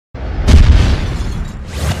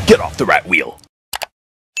Get off the rat wheel.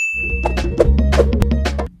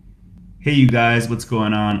 Hey you guys, what's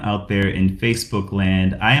going on out there in Facebook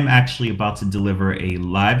land? I am actually about to deliver a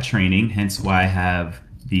live training, hence why I have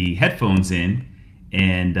the headphones in.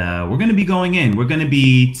 And we're going to be going in. We're going to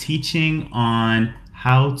be teaching on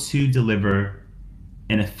how to deliver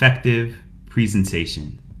an effective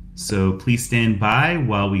presentation. So please stand by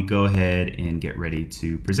while we go ahead and get ready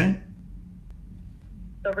to present.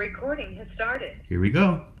 The recording has started. Here we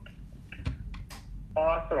go.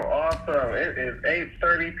 Awesome. It is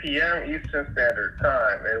 8:30 p.m. Eastern Standard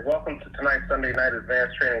Time, and welcome to tonight's Sunday night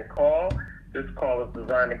advanced training call. This call is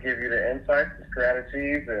designed to give you the insights, the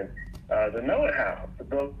strategies, and the know-how to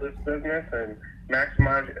build this business and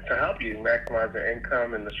to help you maximize your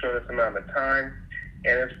income in the shortest amount of time.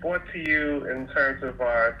 And it's brought to you in terms of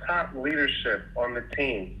our top leadership on the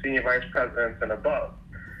team, senior vice presidents and above.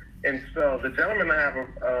 And so the gentleman I have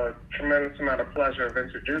a tremendous amount of pleasure of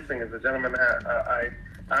introducing is a gentleman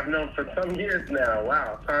I've known for some years now.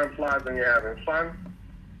 Wow, time flies when you're having fun.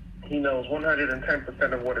 He knows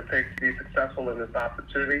 110% of what it takes to be successful in this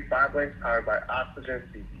opportunity. 5 Links, powered by Oxygen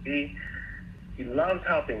CBD. He loves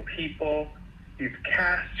helping people. He's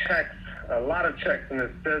cashed checks, a lot of checks in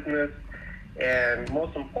this business. And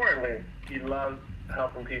most importantly, he loves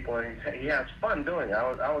helping people, and he has fun doing it.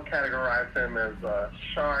 I would categorize him as a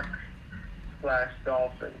shark/dolphin,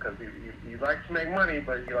 because he likes to make money,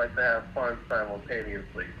 but he likes to have fun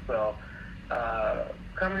simultaneously. So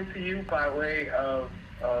coming to you by way of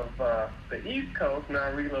the East Coast, now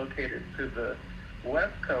relocated to the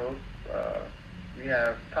West Coast, we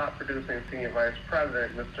have top producing senior vice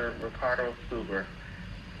president, Mr. Ricardo Suber.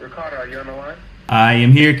 Ricardo, are you on the line? I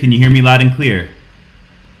am here. Can you hear me loud and clear?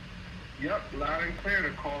 Yep, loud and clear. The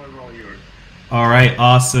call is all yours. All right,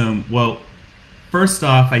 awesome. Well, first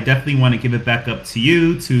off, I definitely want to give it back up to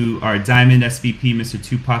you, to our Diamond SVP, Mr.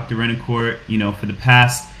 Tupac Derenoncourt. You know, for the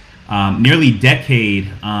past nearly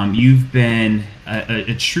decade, you've been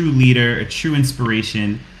a true leader, a true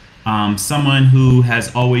inspiration, someone who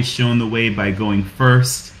has always shown the way by going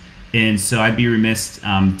first. And so I'd be remiss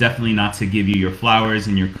definitely not to give you your flowers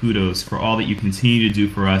and your kudos for all that you continue to do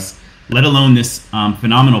for us, let alone this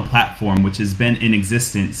phenomenal platform, which has been in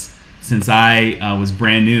existence since I was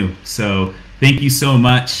brand new. So thank you so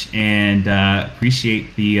much, and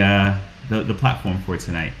appreciate the platform for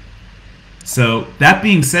tonight. So that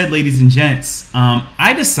being said, ladies and gents,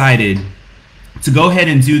 I decided to go ahead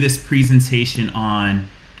and do this presentation on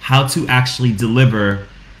how to actually deliver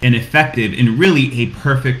an effective and really a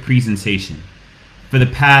perfect presentation. For the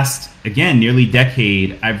past, again, nearly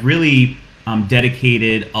decade, I've really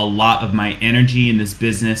dedicated a lot of my energy in this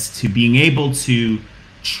business to being able to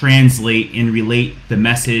translate and relate the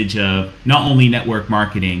message of not only network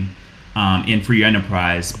marketing and for your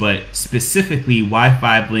enterprise, but specifically why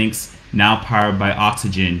 5 Links, now powered by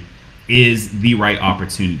Oxygen, is the right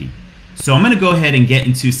opportunity. So I'm going to go ahead and get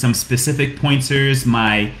into some specific pointers.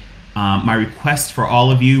 My request for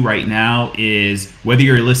all of you right now is, whether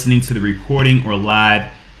you're listening to the recording or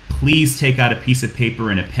live, please take out a piece of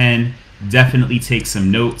paper and a pen. Definitely take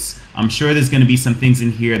some notes. I'm sure there's going to be some things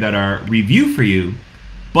in here that are review for you,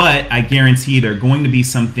 but I guarantee there are going to be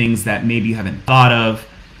some things that maybe you haven't thought of.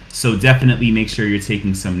 So definitely make sure you're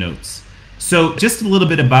taking some notes. So just a little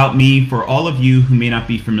bit about me for all of you who may not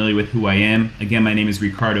be familiar with who I am. Again, my name is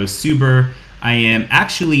Ricardo Suber. I am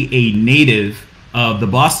actually a native of the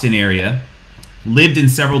Boston area, lived in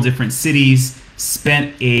several different cities,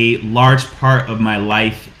 spent a large part of my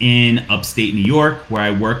life in upstate New York, where I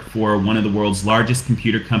worked for one of the world's largest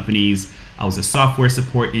computer companies. I was a software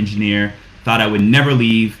support engineer, thought I would never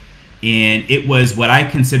leave, and it was what I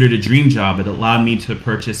considered a dream job. It allowed me to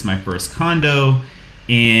purchase my first condo,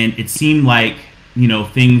 and it seemed like, you know,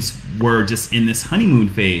 things were just in this honeymoon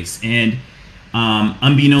phase. And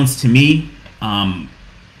unbeknownst to me,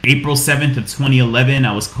 April 7th of 2011,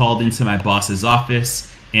 I was called into my boss's office,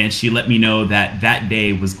 and she let me know that that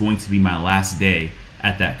day was going to be my last day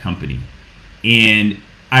at that company. And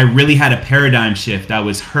I really had a paradigm shift. I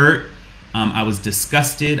was hurt. I was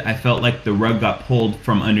disgusted. I felt like the rug got pulled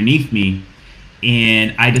from underneath me.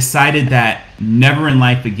 And I decided that never in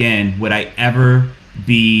life again would I ever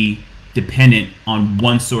be dependent on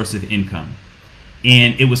one source of income.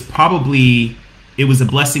 And it was a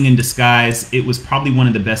blessing in disguise. It was probably one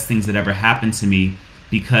of the best things that ever happened to me,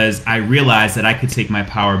 because I realized that I could take my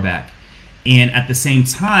power back. And at the same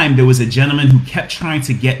time, there was a gentleman who kept trying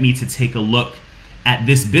to get me to take a look at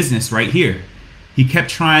this business right here. He kept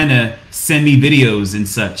trying to send me videos and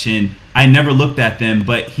such, and I never looked at them,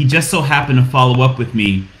 but he just so happened to follow up with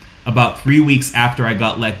me about 3 weeks after I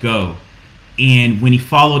got let go. And when he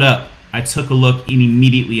followed up, I took a look, and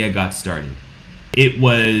immediately I got started. It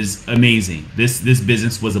was amazing. This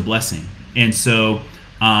business was a blessing. And so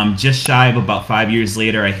just shy of about 5 years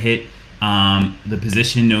later, I hit the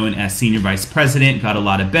position known as senior vice president, got a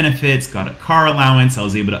lot of benefits, got a car allowance. I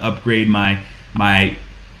was able to upgrade my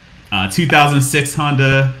 2006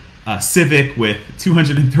 Honda Civic with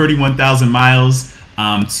 231,000 miles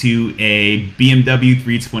to a BMW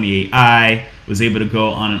 328i. Was able to go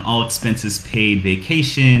on an all expenses paid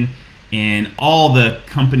vacation and all the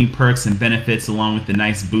company perks and benefits, along with the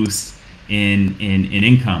nice boost in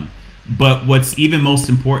income. But what's even most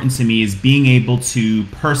important to me is being able to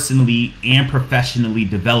personally and professionally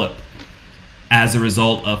develop as a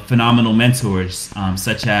result of phenomenal mentors,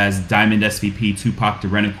 such as Diamond SVP Tupac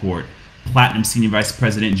Derenoncourt, Platinum Senior Vice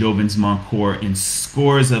President Jovens Moncourt, and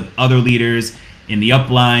scores of other leaders in the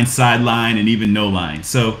upline, sideline, and even no line.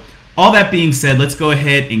 So all that being said, let's go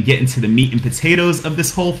ahead and get into the meat and potatoes of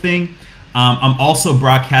this whole thing. I'm also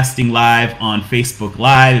broadcasting live on Facebook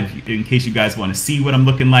Live, in case you guys want to see what I'm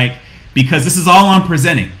looking like, because this is all on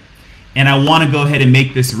presenting, and I want to go ahead and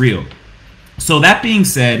make this real. So that being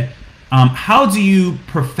said, how do you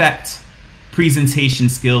perfect presentation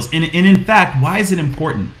skills? And in fact, why is it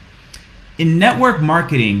important? In network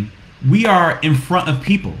marketing, we are in front of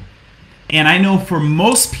people. And I know for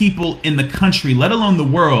most people in the country, let alone the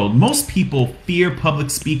world, most people fear public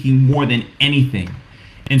speaking more than anything.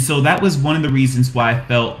 And so that was one of the reasons why I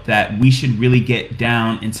felt that we should really get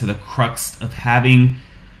down into the crux of having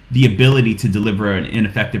the ability to deliver an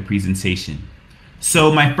effective presentation.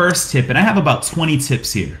 So my first tip, and I have about 20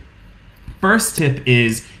 tips here. First tip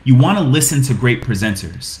is you want to listen to great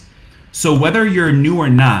presenters. So whether you're new or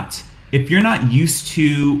not, if you're not used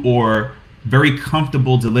to or very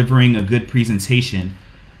comfortable delivering a good presentation,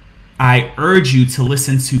 I urge you to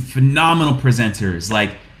listen to phenomenal presenters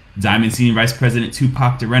like Diamond Senior Vice President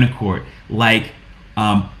Tupac Derenoncourt, like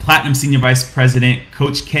Platinum Senior Vice President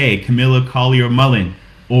Coach K, Camilla Collier-Mullen,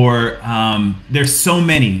 or there's so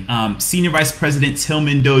many. Senior Vice President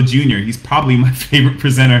Tillman Doe Jr., he's probably my favorite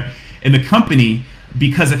presenter in the company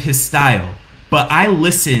because of his style. But I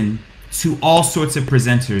listen to all sorts of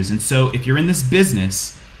presenters. And so if you're in this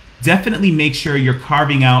business, definitely make sure you're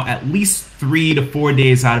carving out at least 3 to 4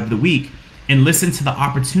 days out of the week and listen to the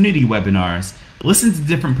opportunity webinars. Listen to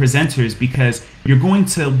different presenters, because you're going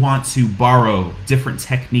to want to borrow different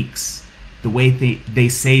techniques, the way they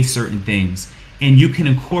say certain things, and you can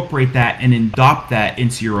incorporate that and adopt that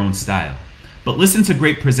into your own style. But listen to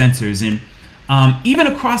great presenters, and even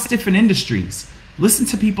across different industries. Listen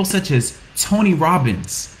to people such as Tony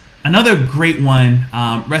Robbins, another great one,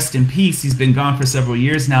 rest in peace, he's been gone for several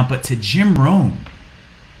years now, but to Jim Rohn,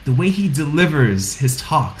 the way he delivers his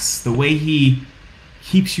talks, the way he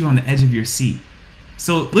keeps you on the edge of your seat.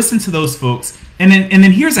 So listen to those folks. And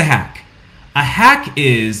then here's a hack. A hack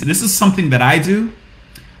is, this is something that I do.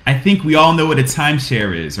 I think we all know what a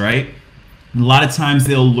timeshare is, right? A lot of times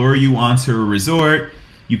they'll lure you onto a resort.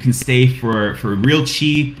 You can stay for real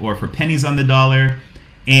cheap or for pennies on the dollar.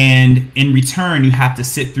 And in return, you have to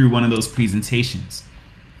sit through one of those presentations.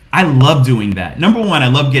 I love doing that. Number one, I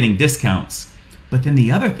love getting discounts. But then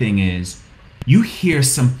the other thing is, you hear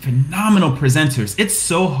some phenomenal presenters. It's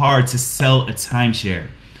so hard to sell a timeshare.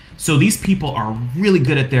 So these people are really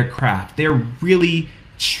good at their craft. They're really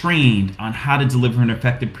trained on how to deliver an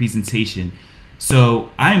effective presentation.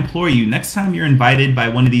 So I implore you, next time you're invited by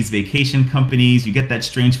one of these vacation companies, you get that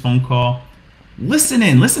strange phone call, listen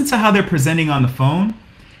to how they're presenting on the phone.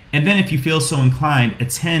 And then if you feel so inclined,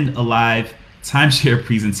 attend a live timeshare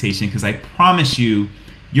presentation, because I promise you,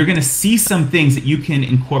 you're going to see some things that you can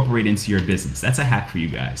incorporate into your business. That's a hack for you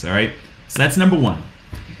guys, all right? So that's number one.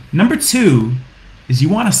 Number two is you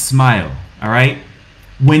want to smile, all right?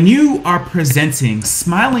 When you are presenting,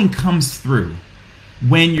 smiling comes through.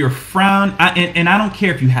 When you're frowned, and I don't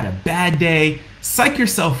care if you had a bad day, psych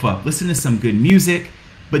yourself up, listen to some good music,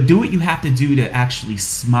 but do what you have to do to actually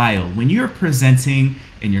smile. When you're presenting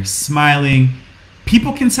and you're smiling,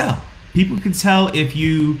 people can tell. People can tell if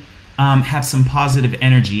you have some positive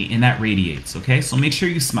energy, and that radiates, okay? So make sure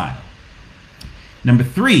you smile. Number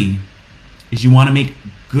three is you want to make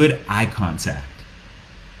good eye contact.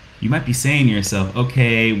 You might be saying to yourself,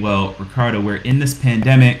 okay, well, Ricardo, we're in this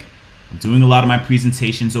pandemic. I'm doing a lot of my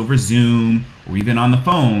presentations over Zoom or even on the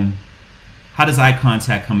phone. How does eye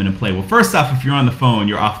contact come into play? Well, first off, if you're on the phone,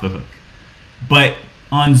 you're off the hook. But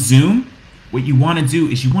on Zoom, what you want to do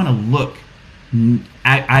is you want to look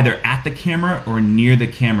either at the camera or near the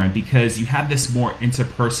camera, because you have this more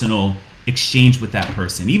interpersonal exchange with that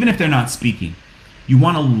person. Even if they're not speaking, you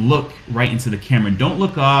want to look right into the camera. Don't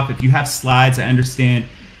look off. If you have slides, I understand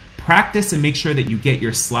practice and make sure that you get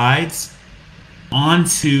your slides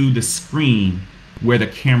onto the screen where the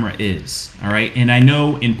camera is. All right. And I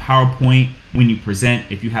know in PowerPoint, when you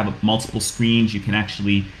present, if you have multiple screens, you can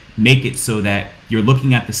actually make it so that you're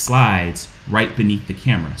looking at the slides right beneath the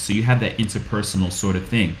camera. So you have that interpersonal sort of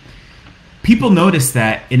thing. People notice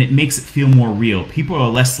that, and it makes it feel more real. People are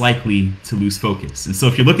less likely to lose focus. And so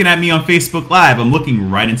if you're looking at me on Facebook Live, I'm looking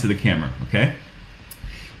right into the camera, okay?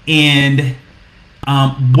 And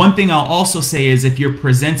one thing I'll also say is if you're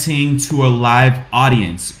presenting to a live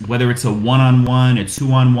audience, whether it's a one-on-one, a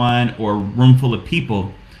two-on-one, or a room full of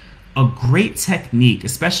people, a great technique,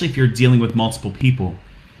 especially if you're dealing with multiple people,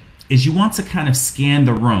 is you want to kind of scan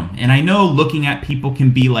the room. And I know looking at people can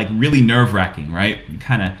be like really nerve-wracking, right? You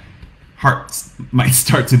kind of heart might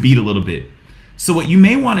start to beat a little bit. So what you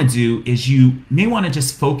may want to do is you may want to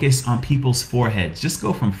just focus on people's foreheads. Just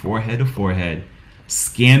go from forehead to forehead,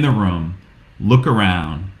 scan the room, look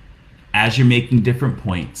around as you're making different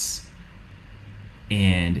points,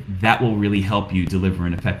 and that will really help you deliver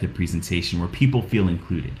an effective presentation where people feel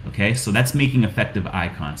included, okay? So that's making effective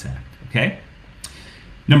eye contact, okay?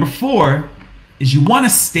 Number 4 is you want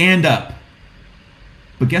to stand up.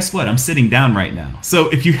 But guess what? I'm sitting down right now. So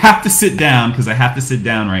if you have to sit down, because I have to sit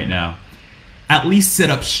down right now, at least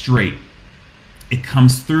sit up straight. It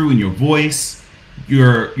comes through in your voice.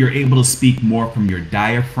 You're able to speak more from your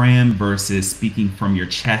diaphragm versus speaking from your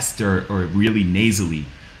chest or really nasally.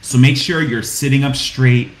 So make sure you're sitting up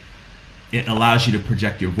straight. It allows you to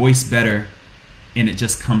project your voice better, and it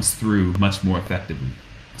just comes through much more effectively.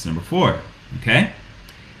 That's number 4, okay?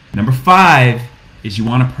 Number 5 is you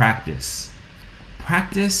want to practice.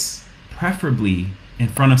 Practice preferably in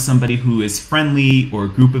front of somebody who is friendly or a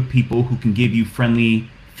group of people who can give you friendly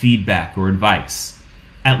feedback or advice.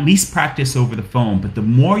 At least practice over the phone, but the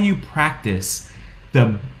more you practice,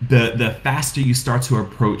 the faster you start to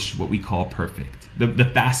approach what we call perfect. The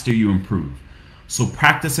faster you improve. So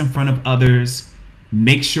practice in front of others.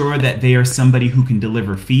 Make sure that they are somebody who can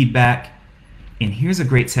deliver feedback. And here's a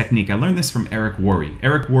great technique. I learned this from Eric Worre.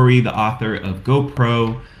 Eric Worre, the author of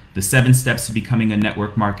GoPro, The 7 Steps to Becoming a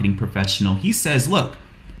Network Marketing Professional. He says, look,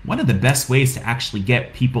 one of the best ways to actually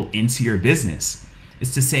get people into your business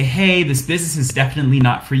is to say, hey, this business is definitely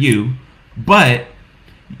not for you, but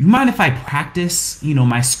you mind if I practice,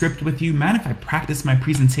 my script with you? Mind if I practice my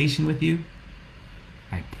presentation with you?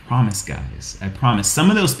 I promise, guys, I promise. Some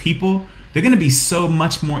of those people, they're going to be so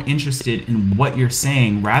much more interested in what you're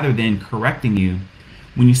saying rather than correcting you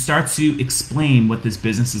when you start to explain what this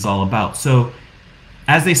business is all about. So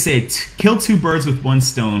as they say, kill 2 birds with 1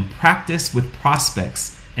 stone, practice with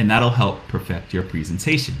prospects, and that'll help perfect your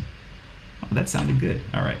presentation. Oh, that sounded good.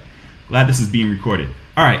 All right. Glad this is being recorded.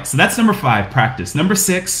 All right, so that's number 5, practice. Number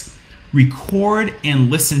 6, record and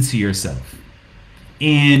listen to yourself.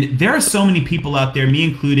 And there are so many people out there, me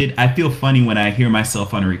included, I feel funny when I hear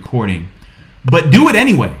myself on a recording, but do it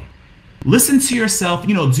anyway. Listen to yourself,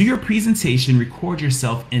 do your presentation, record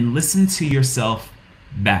yourself, and listen to yourself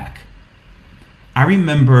back. I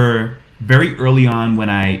remember very early on when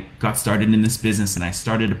I got started in this business and I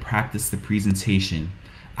started to practice the presentation,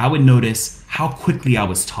 I would notice how quickly I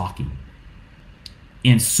was talking.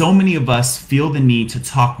 And so many of us feel the need to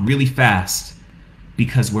talk really fast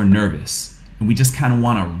because we're nervous and we just kind of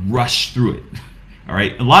want to rush through it. All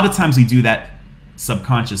right. A lot of times we do that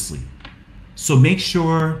subconsciously. So make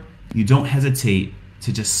sure you don't hesitate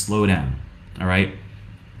to just slow down. All right.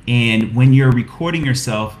 And when you're recording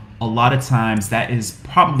yourself, a lot of times that is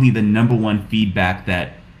probably the number 1 feedback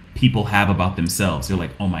that people have about themselves. They're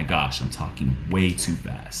like, oh my gosh, I'm talking way too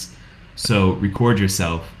fast. So record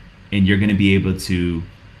yourself and you're going to be able to,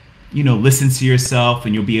 listen to yourself,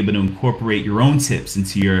 and you'll be able to incorporate your own tips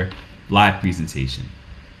into your live presentation.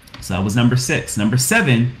 So that was number 6. Number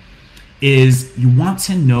 7 is you want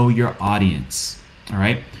to know your audience. All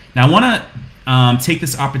right. Now I want to take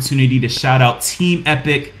this opportunity to shout out Team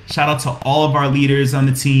Epic. Shout out to all of our leaders on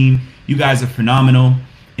the team. You guys are phenomenal.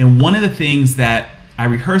 And one of the things that I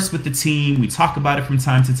rehearse with the team, we talk about it from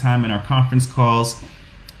time to time in our conference calls,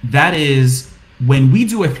 that is when we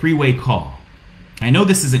do a 3-way call. I know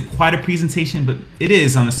this isn't quite a presentation, but it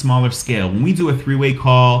is on a smaller scale. When we do a 3-way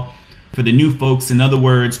call for the new folks, in other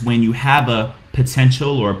words, when you have a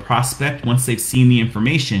potential or a prospect, once they've seen the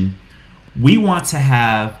information, we want to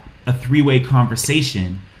have a 3-way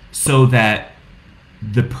conversation so that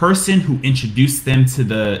the person who introduced them to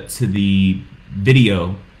the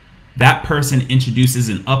video, that person introduces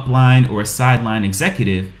an upline or a sideline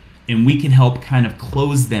executive, and we can help kind of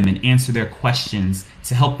close them and answer their questions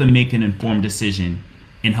to help them make an informed decision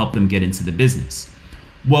and help them get into the business.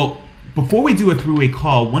 Well, before we do a three-way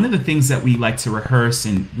call, one of the things that we like to rehearse,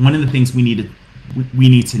 and one of the things we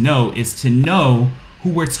need to know is to know who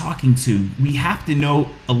we're talking to. We have to know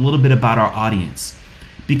a little bit about our audience.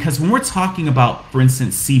 Because when we're talking about, for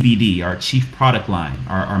instance, CBD, our chief product line,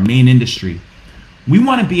 our main industry, we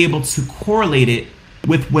want to be able to correlate it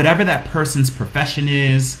with whatever that person's profession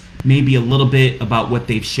is, maybe a little bit about what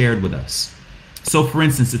they've shared with us. So for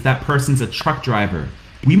instance, if that person's a truck driver,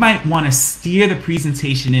 we might want to steer the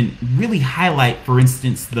presentation and really highlight, for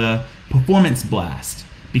instance, the performance blast,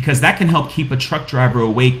 because that can help keep a truck driver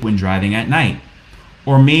awake when driving at night.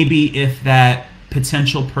 Or maybe if that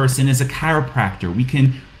potential person is a chiropractor, we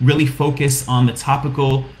can really focus on the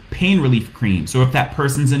topical pain relief creams. Or if that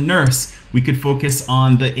person's a nurse, we could focus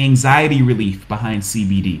on the anxiety relief behind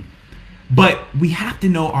CBD. But we have to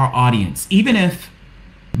know our audience. Even if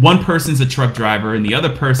one person's a truck driver and the other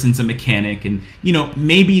person's a mechanic, and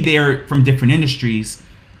maybe they're from different industries,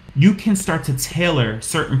 you can start to tailor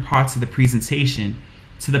certain parts of the presentation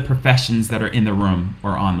to the professions that are in the room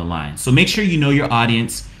or on the line. So make sure you know your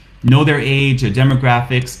audience, know their age, their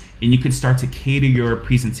demographics, and you can start to cater your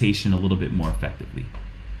presentation a little bit more effectively.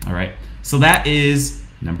 All right, so that is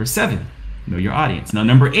number 7, know your audience. Now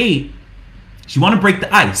number 8, you want to break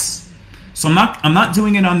the ice. So I'm not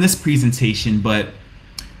doing it on this presentation, but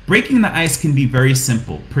breaking the ice can be very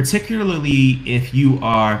simple, particularly if you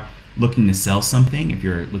are looking to sell something, if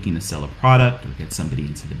you're looking to sell a product or get somebody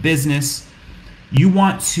into the business. You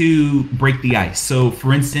want to break the ice. So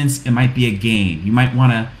for instance, it might be a game. You might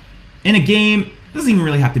want to, in a game, it doesn't even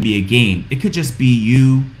really have to be a game. It could just be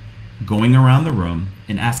you going around the room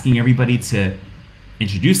and asking everybody to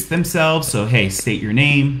introduce themselves. So hey, state your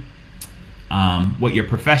name, what your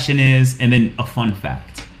profession is, and then a fun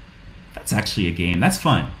fact. That's actually a game. That's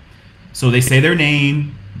fun. So they say their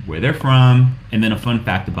name, where they're from, and then a fun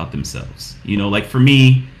fact about themselves. Like for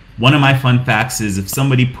me, one of my fun facts is if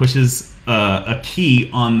somebody pushes a key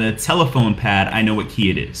on the telephone pad, I know what key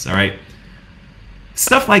it is. All right,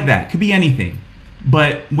 stuff like that. Could be anything.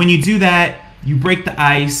 But when you do that, you break the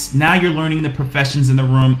ice. Now you're learning the professions in the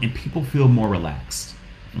room, and people feel more relaxed.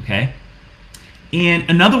 Okay. And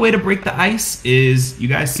another way to break the ice is, you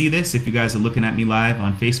guys see this if you guys are looking at me live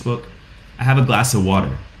on Facebook, I have a glass of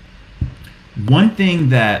water. One thing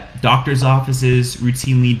that doctors' offices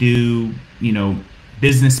routinely do,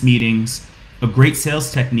 business meetings, a great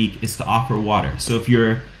sales technique is to offer water. So if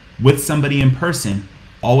you're with somebody in person,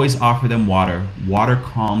 always offer them water. Water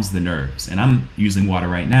calms the nerves. And I'm using water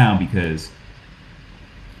right now because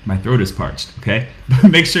my throat is parched, okay?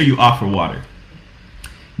 But make sure you offer water.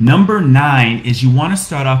 Number 9 is you want to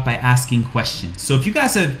start off by asking questions. So if you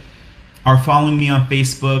guys are following me on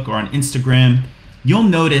Facebook or on Instagram, you'll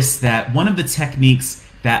notice that one of the techniques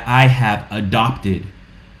that I have adopted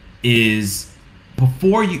is,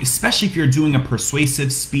 before you, especially if you're doing a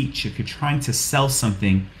persuasive speech, if you're trying to sell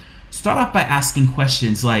something, start off by asking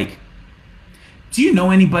questions like, do you know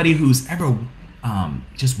anybody who's ever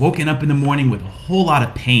just woken up in the morning with a whole lot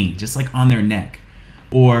of pain, just like on their neck?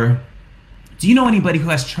 Or do you know anybody who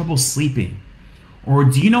has trouble sleeping? Or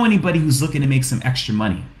do you know anybody who's looking to make some extra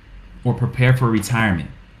money or prepare for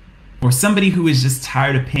retirement? Or somebody who is just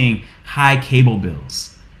tired of paying high cable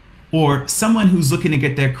bills? Or someone who's looking to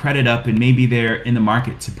get their credit up and maybe they're in the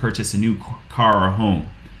market to purchase a new car or home.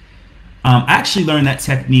 I actually learned that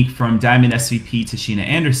technique from Diamond SVP Tashina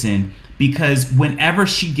Anderson, because whenever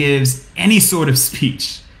she gives any sort of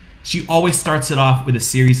speech, she always starts it off with a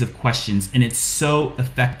series of questions, and it's so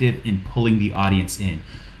effective in pulling the audience in.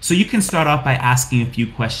 So you can start off by asking a few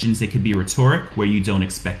questions. They could be rhetoric, where you don't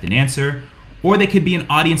expect an answer, or they could be an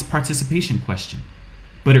audience participation question.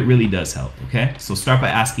 But it really does help, okay? So start by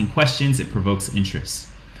asking questions. It provokes interest.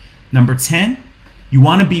 Number 10, you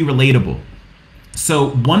want to be relatable.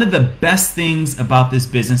 So one of the best things about this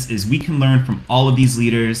business is we can learn from all of these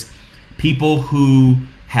leaders, people who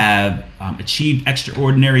have achieved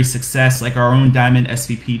extraordinary success, like our own Diamond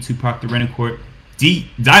SVP Tupac Renencourt.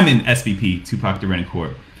 Diamond SVP Tupac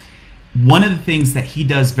Renencourt. One of the things that he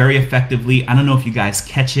does very effectively, I don't know if you guys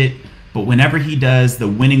catch it, but whenever he does the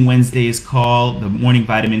Winning Wednesdays call, the morning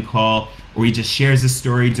vitamin call, or he just shares a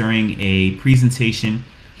story during a presentation,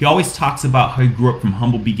 he always talks about how he grew up from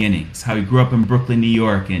humble beginnings, how he grew up in Brooklyn, New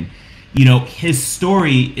York. And, his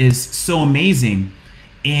story is so amazing.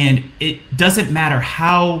 And it doesn't matter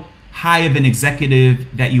how high of an executive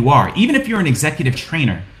that you are. Even if you're an executive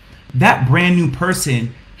trainer, that brand new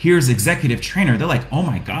person hears executive trainer, they're like, oh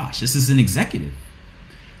my gosh, this is an executive.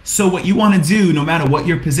 So what you want to do, no matter what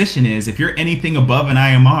your position is, if you're anything above an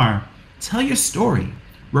IMR, tell your story,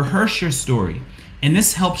 rehearse your story, and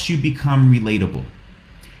this helps you become relatable.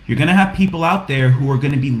 You're going to have people out there who are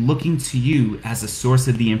going to be looking to you as a source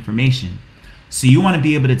of the information. So you want to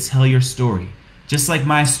be able to tell your story, just like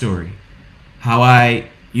my story. How I,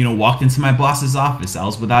 walked into my boss's office. I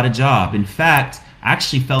was without a job. In fact, I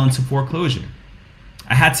actually fell into foreclosure.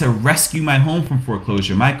 I had to rescue my home from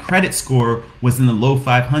foreclosure. My credit score was in the low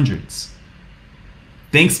 500s.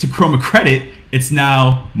 Thanks to Chroma Credit, it's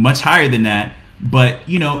now much higher than that. But,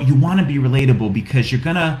 you want to be relatable because you're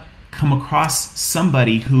going to come across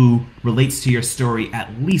somebody who relates to your story,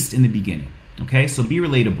 at least in the beginning. Okay, so be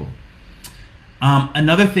relatable.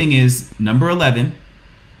 Another thing is, number 11,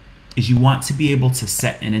 is you want to be able to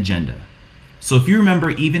set an agenda. So if you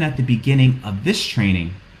remember, even at the beginning of this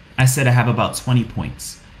training, I said I have about 20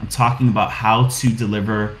 points. I'm talking about how to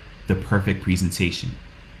deliver the perfect presentation.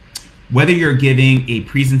 Whether you're giving a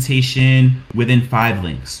presentation within 5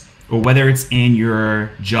 links, or whether it's in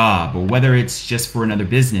your job, or whether it's just for another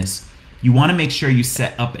business, you want to make sure you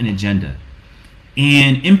set up an agenda.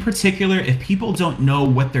 And in particular, if people don't know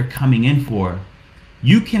what they're coming in for,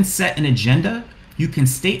 you can set an agenda. You can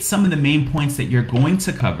state some of the main points that you're going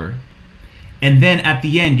to cover. And then at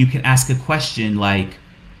the end, you can ask a question like,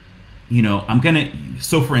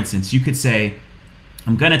 so for instance, you could say,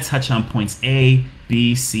 I'm going to touch on points A,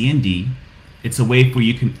 B, C, and D. It's a way for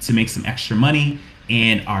you to make some extra money,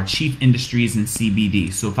 and our chief industries in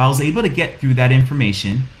CBD. So if I was able to get through that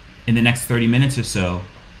information in the next 30 minutes or so,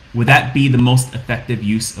 would that be the most effective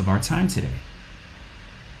use of our time today?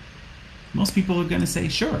 Most people are going to say,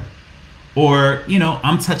 sure. Or,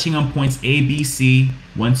 I'm touching on points A, B, C,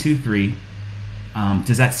 1, 2, 3.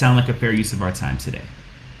 Does that sound like a fair use of our time today?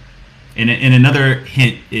 And another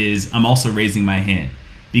hint is I'm also raising my hand.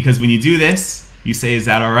 Because when you do this, you say, is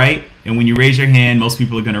that all right? And when you raise your hand, most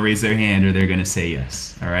people are going to raise their hand or they're going to say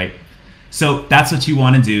yes. All right. So that's what you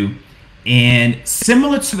want to do. And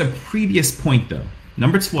similar to the previous point, though,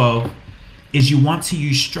 number 12 is you want to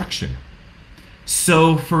use structure.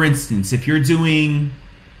 So, for instance, if you're doing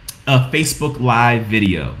a Facebook Live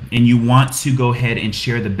video and you want to go ahead and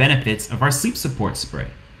share the benefits of our sleep support spray,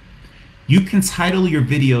 you can title your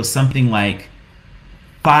video something like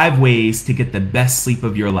 5 ways to get the best sleep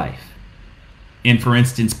of your life. And for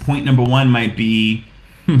instance, point number 1 might be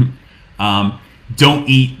don't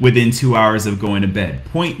eat within 2 hours of going to bed.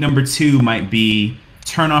 Point number 2 might be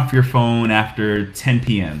turn off your phone after 10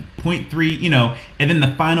 p.m. Point 3, and then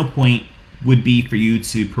the final point would be for you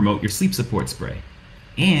to promote your sleep support spray.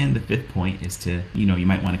 And the 5th point is to, you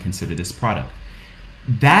might want to consider this product.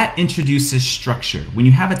 That introduces structure. When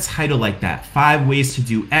you have a title like that, 5 ways to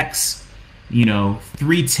do X,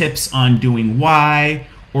 3 tips on doing Y,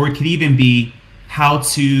 or it could even be how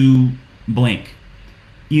to blank.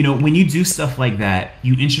 When you do stuff like that,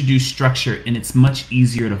 you introduce structure and it's much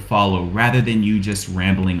easier to follow rather than you just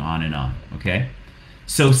rambling on and on. Okay.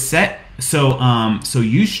 So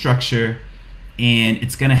use structure, and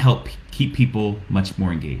it's going to help keep people much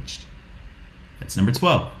more engaged. That's number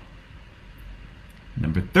 12.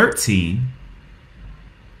 Number 13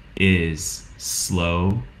 is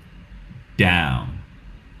slow down.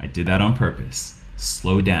 I did that on purpose.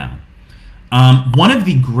 Slow down. One of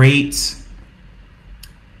the great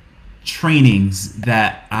trainings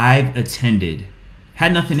that I've attended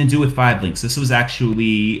had nothing to do with 5 links. This was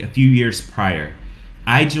actually a few years prior.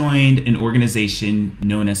 I joined an organization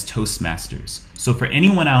known as Toastmasters. So for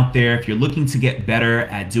anyone out there, if you're looking to get better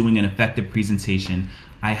at doing an effective presentation,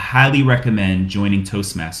 I highly recommend joining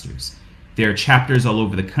Toastmasters. There are chapters all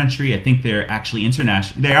over the country. I think they're actually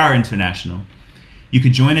international. They are international. You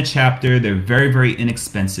could join a chapter. They're very, very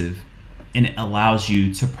inexpensive, and it allows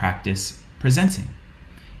you to practice presenting.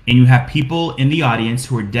 And you have people in the audience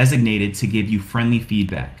who are designated to give you friendly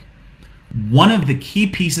feedback. One of the key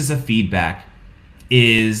pieces of feedback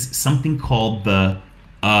is something called the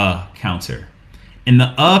counter. And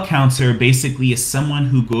the counter basically is someone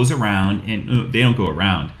who goes around, and they don't go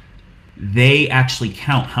around. They actually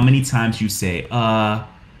count how many times you say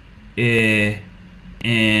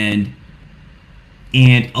and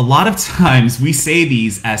a lot of times we say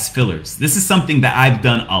these as fillers. This is something that I've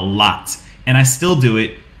done a lot, and I still do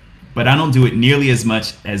it, but I don't do it nearly as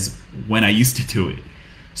much as when I used to do it.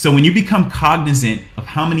 So when you become cognizant of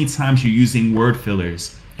how many times you're using word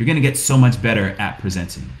fillers, you're going to get so much better at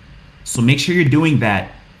presenting. So make sure you're doing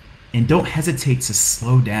that, and don't hesitate to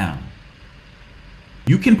slow down.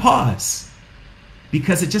 You can pause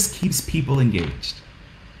because it just keeps people engaged.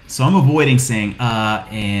 So I'm avoiding saying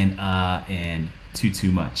and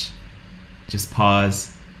too much. Just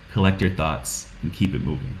pause, collect your thoughts, and keep it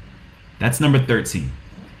moving. That's number 13.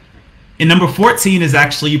 And number 14 is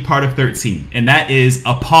actually part of 13, and that is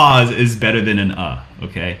a pause is better than an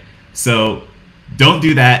okay? So Don't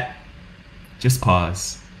do that. Just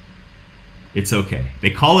pause. It's okay. They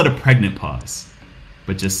call it a pregnant pause,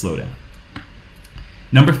 but just slow down.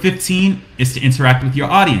 Number 15 is to interact with your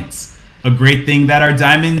audience. A great thing that our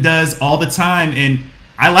Diamond does all the time, and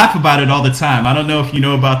I laugh about it all the time. I don't know if you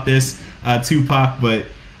know about this, Tupac, but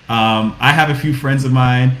I have a few friends of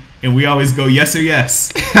mine, and we always go, yes or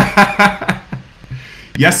yes.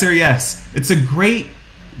 Yes or yes. It's a great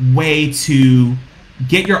way to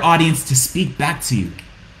get your audience to speak back to you.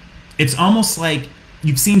 It's almost like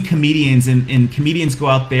you've seen comedians, and comedians go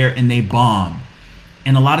out there and they bomb.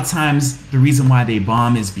 And a lot of times the reason why they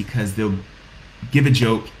bomb is because they'll give a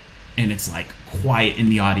joke and it's like quiet in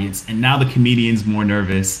the audience. And now the comedian's more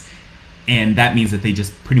nervous. And that means that they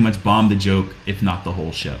just pretty much bomb the joke, if not the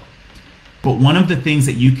whole show. But one of the things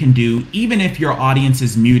that you can do, even if your audience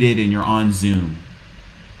is muted and you're on Zoom,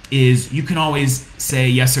 is you can always say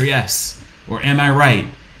yes or yes, or am I right?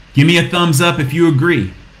 Give me a thumbs up if you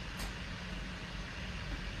agree.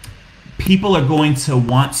 People are going to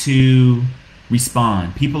want to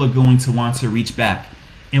respond. People are going to want to reach back.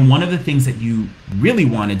 And one of the things that you really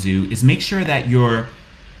want to do is make sure that your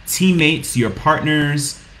teammates, your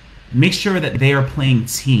partners, make sure that they are playing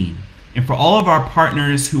team. And for all of our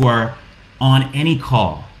partners who are on any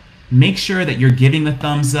call, make sure that you're giving the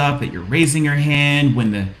thumbs up, that you're raising your hand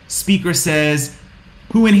when the speaker says,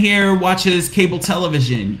 who in here watches cable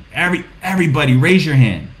television? Everybody raise your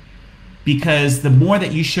hand. Because the more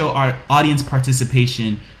that you show our audience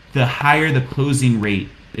participation, the higher the closing rate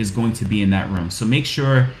is going to be in that room. So make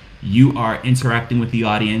sure you are interacting with the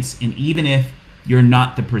audience, and even if you're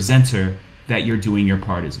not the presenter, that you're doing your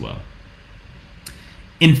part as well.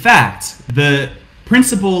 In fact, the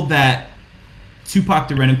principle that Tupac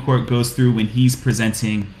de Renoncourt goes through when he's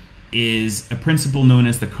presenting is a principle known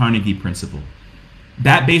as the Carnegie principle.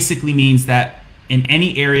 That basically means that in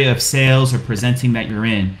any area of sales or presenting that you're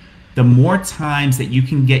in, the more times that you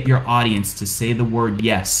can get your audience to say the word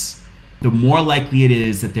yes, the more likely it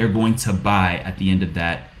is that they're going to buy at the end of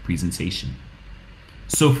that presentation.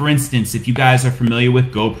 So for instance, if you guys are familiar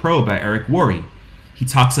with Go Pro by Eric Worre, he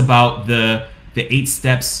talks about the 8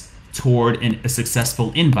 steps toward a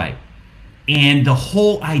successful invite. And the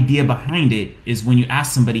whole idea behind it is when you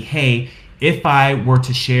ask somebody, hey, if I were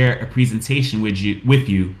to share a presentation with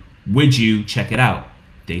you, would you check it out?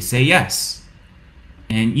 They say yes.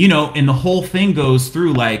 And and the whole thing goes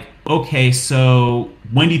through like, okay, so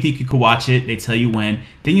when do you think you could watch it? They tell you when.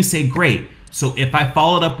 Then you say, great. So if I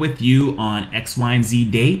followed up with you on X, Y, and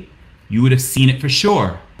Z date, you would have seen it for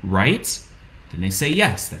sure, right? Then they say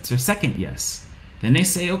yes. That's their second yes. Then they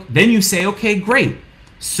say, then you say, okay, great.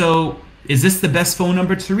 So is this the best phone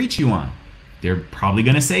number to reach you on? They're probably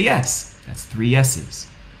going to say yes. That's 3 yeses.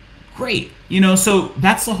 Great. So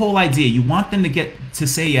that's the whole idea. You want them to get to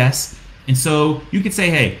say yes. And so you could say,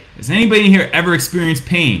 hey, has anybody here ever experienced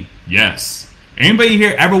pain? Yes. Anybody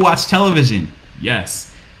here ever watched television?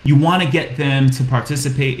 Yes. You want to get them to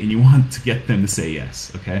participate, and you want to get them to say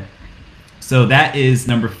yes, okay? So that is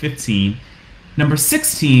number 15. Number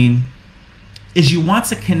 16 is you want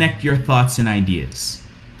to connect your thoughts and ideas.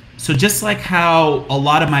 So just like how a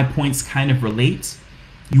lot of my points kind of relate,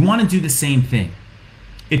 you want to do the same thing.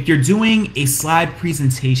 If you're doing a slide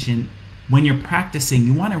presentation, when you're practicing,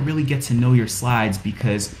 you want to really get to know your slides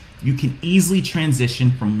because you can easily transition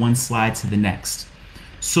from one slide to the next.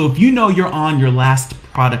 So if you know you're on your last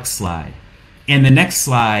product slide and the next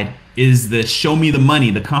slide is the show me the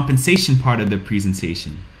money, the compensation part of the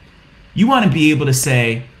presentation, you want to be able to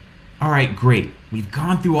say, all right, great. We've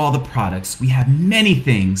gone through all the products. We have many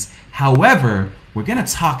things. However, we're going to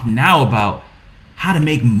talk now about how to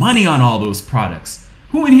make money on all those products.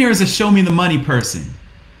 Who in here is a show me the money person?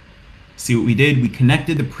 See what we did? We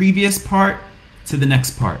connected the previous part to the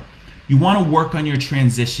next part. You want to work on your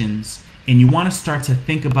transitions, and you want to start to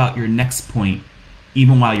think about your next point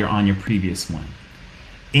even while you're on your previous one.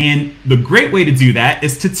 And the great way to do that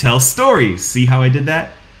is to tell stories. See how I did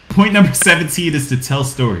that? Point number 17 is to tell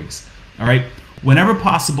stories. All right? Whenever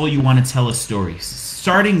possible, you want to tell a story,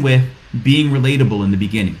 starting with being relatable in the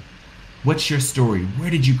beginning. What's your story?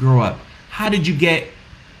 Where did you grow up? How did you get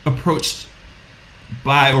approached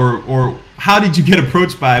by, or how did you get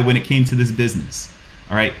approached by when it came to this business?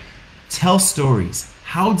 All right, tell stories.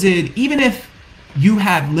 How did, even if you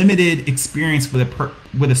have limited experience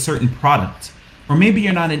with a certain product, or maybe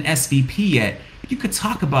you're not an SVP yet, you could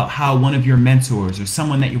talk about how one of your mentors or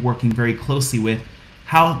someone that you're working very closely with,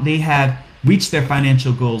 how they have reached their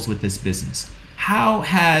financial goals with this business. How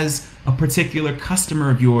has a particular customer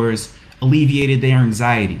of yours alleviated their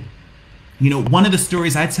anxiety? One of the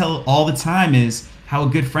stories I tell all the time is how a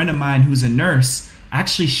good friend of mine who's a nurse I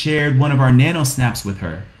actually shared one of our nano snaps with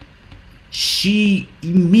her. She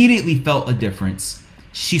immediately felt a difference.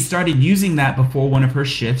 She started using that before one of her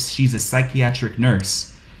shifts. She's a psychiatric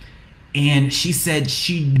nurse. And she said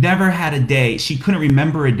she never had a day, she couldn't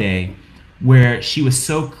remember a day where she was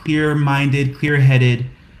so clear-minded, clear-headed,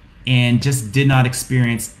 and just did not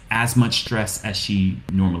experience as much stress as she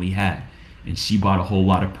normally had. And she bought a whole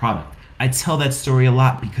lot of product. I tell that story a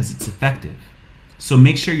lot because it's effective. So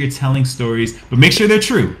make sure you're telling stories, but make sure they're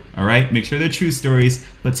true, all right? Make sure they're true stories,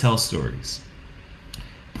 but tell stories.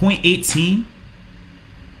 Point 18,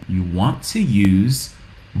 you want to use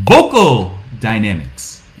vocal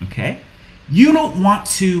dynamics, okay? You don't want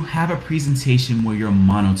to have a presentation where you're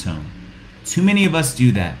monotone. Too many of us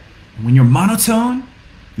do that. And when you're monotone,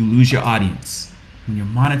 you lose your audience. When you're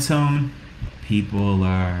monotone, people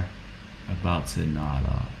are about to nod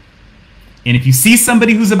off. And if you see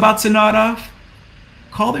somebody who's about to nod off,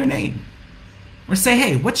 call their name. Or say,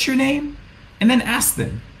 hey, what's your name? And then ask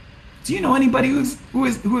them, do you know anybody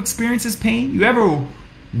who experiences pain? You ever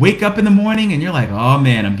wake up in the morning and you're like, oh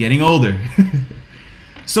man, I'm getting older.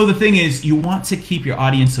 So the thing is, you want to keep your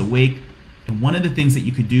audience awake. And one of the things that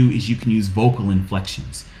you could do is you can use vocal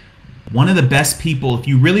inflections. One of the best people, if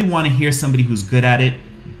you really want to hear somebody who's good at it,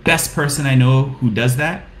 best person I know who does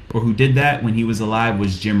that or who did that when he was alive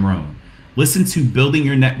was Jim Rohn. Listen to Building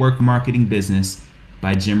Your Network Marketing Business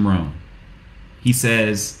by Jim Rohn. He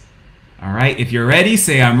says, all right, if you're ready,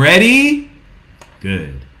 say I'm ready.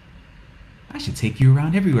 Good. I should take you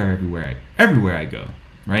around everywhere I go,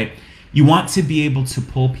 right? You want to be able to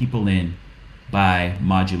pull people in by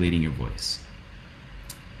modulating your voice.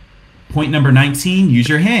 Point number 19, use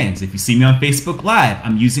your hands. If you see me on Facebook Live,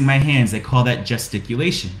 I'm using my hands. They call that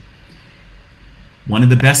gesticulation. One of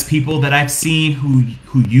the best people that I've seen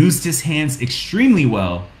who used his hands extremely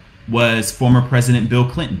well was former President Bill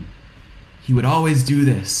Clinton. He would always do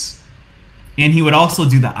this. And he would also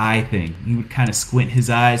do the eye thing. He would kind of squint his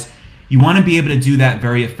eyes. You want to be able to do that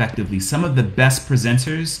very effectively. Some of the best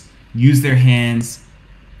presenters use their hands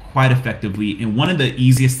quite effectively. And one of the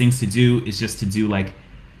easiest things to do is just to do like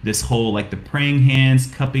this whole, like the praying hands,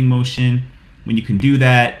 cupping motion. When you can do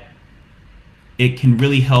that, it can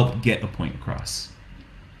really help get a point across.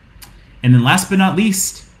 And then last but not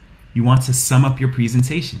least, you want to sum up your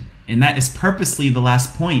presentation. And that is purposely the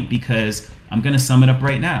last point because I'm going to sum it up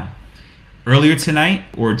right now. Earlier tonight,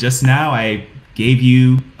 or just now, I gave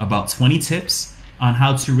you about 20 tips on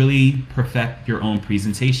how to really perfect your own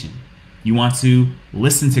presentation. You want to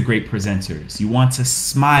listen to great presenters. You want to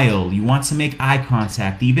smile. You want to make eye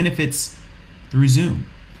contact, even if it's through Zoom.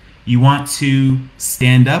 You want to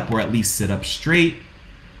stand up or at least sit up straight.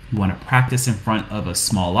 You want to practice in front of a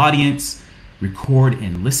small audience, record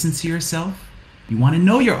and listen to yourself. You want to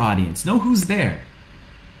know your audience, know who's there.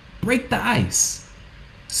 Break the ice.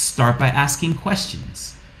 Start by asking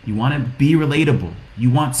questions. You want to be relatable.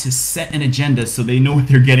 You want to set an agenda so they know what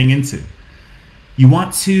they're getting into. You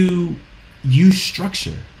want to use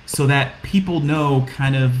structure so that people know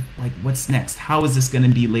kind of like what's next. How is this going to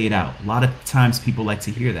be laid out? A lot of times people like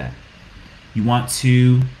to hear that. You want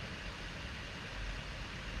to...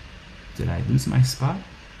 Did I lose my spot?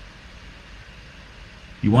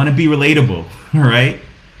 You want to be relatable, all right?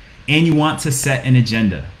 And you want to set an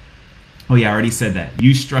agenda. Oh yeah, I already said that.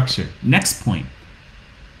 Use structure. Next point,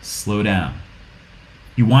 slow down.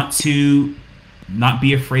 You want to not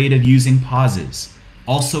be afraid of using pauses.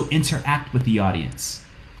 Also interact with the audience.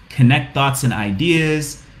 Connect thoughts and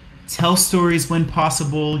ideas. Tell stories when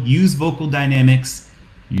possible. Use vocal dynamics.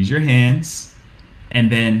 Use your hands.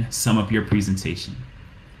 And then sum up your presentation.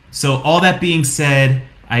 So all that being said,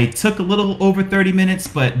 I took a little over 30 minutes,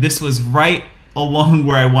 but this was right along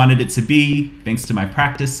where I wanted it to be, thanks to my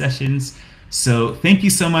practice sessions. So thank you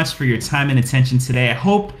so much for your time and attention today. I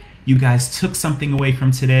hope you guys took something away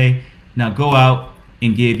from today. Now go out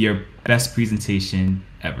and give your best presentation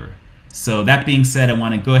ever. So that being said, I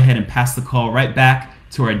want to go ahead and pass the call right back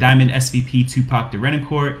to our Diamond SVP, Tupac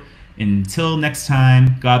Derenoncourt. Until next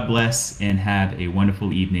time, God bless and have a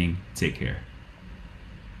wonderful evening. Take care.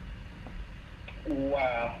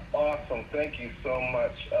 Wow, awesome. Thank you so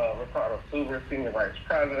much, Ricardo Suber, Senior Vice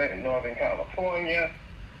President in Northern California,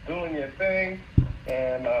 doing your thing.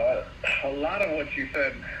 And a lot of what you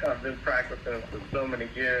said I've been practicing for so many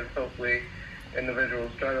years. Hopefully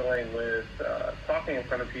individuals struggling with talking in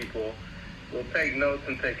front of people will take notes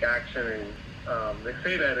and take action. And they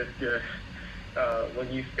say that if you're,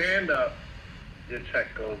 when you stand up, your check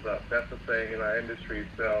goes up. That's the saying in our industry.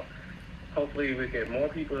 So hopefully we get more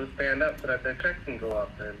people to stand up so that their checks can go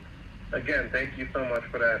up. And again, thank you so much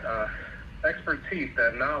for that expertise,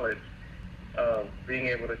 that knowledge of being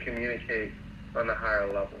able to communicate on the higher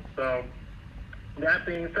level. So that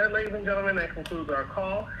being said, ladies and gentlemen, that concludes our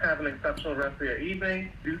call. Have an exceptional rest of your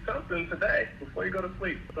evening. Do something today before you go to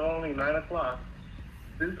sleep. It's only 9 o'clock.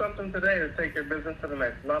 Do something today to take your business to the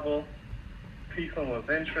next level. Pique someone's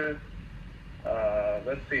interest.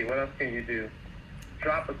 Let's see, what else can you do?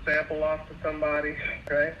 Drop a sample off to somebody,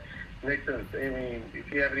 right?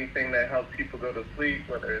 If you have anything that helps people go to sleep,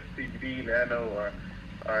 whether it's CBD, nano,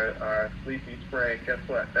 or sleepy spray, guess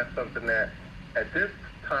what? That's something that at this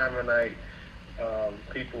time of night,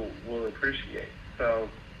 people will appreciate. So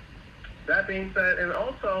that being said, and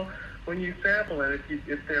also when you sample it,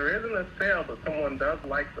 if there isn't a sale but someone does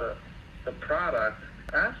like the product,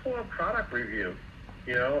 ask for a product review.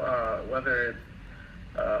 Whether it's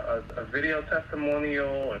a video testimonial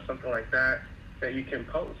or something like that you can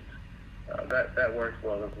post. That works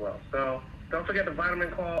well as well. So don't forget the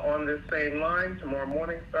vitamin call on this same line tomorrow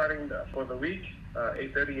morning, starting for the week,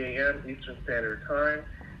 8:30 a.m. Eastern Standard Time,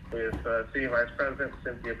 with Senior Vice President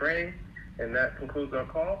Cynthia Brain. And that concludes our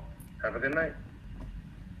call. Have a good night.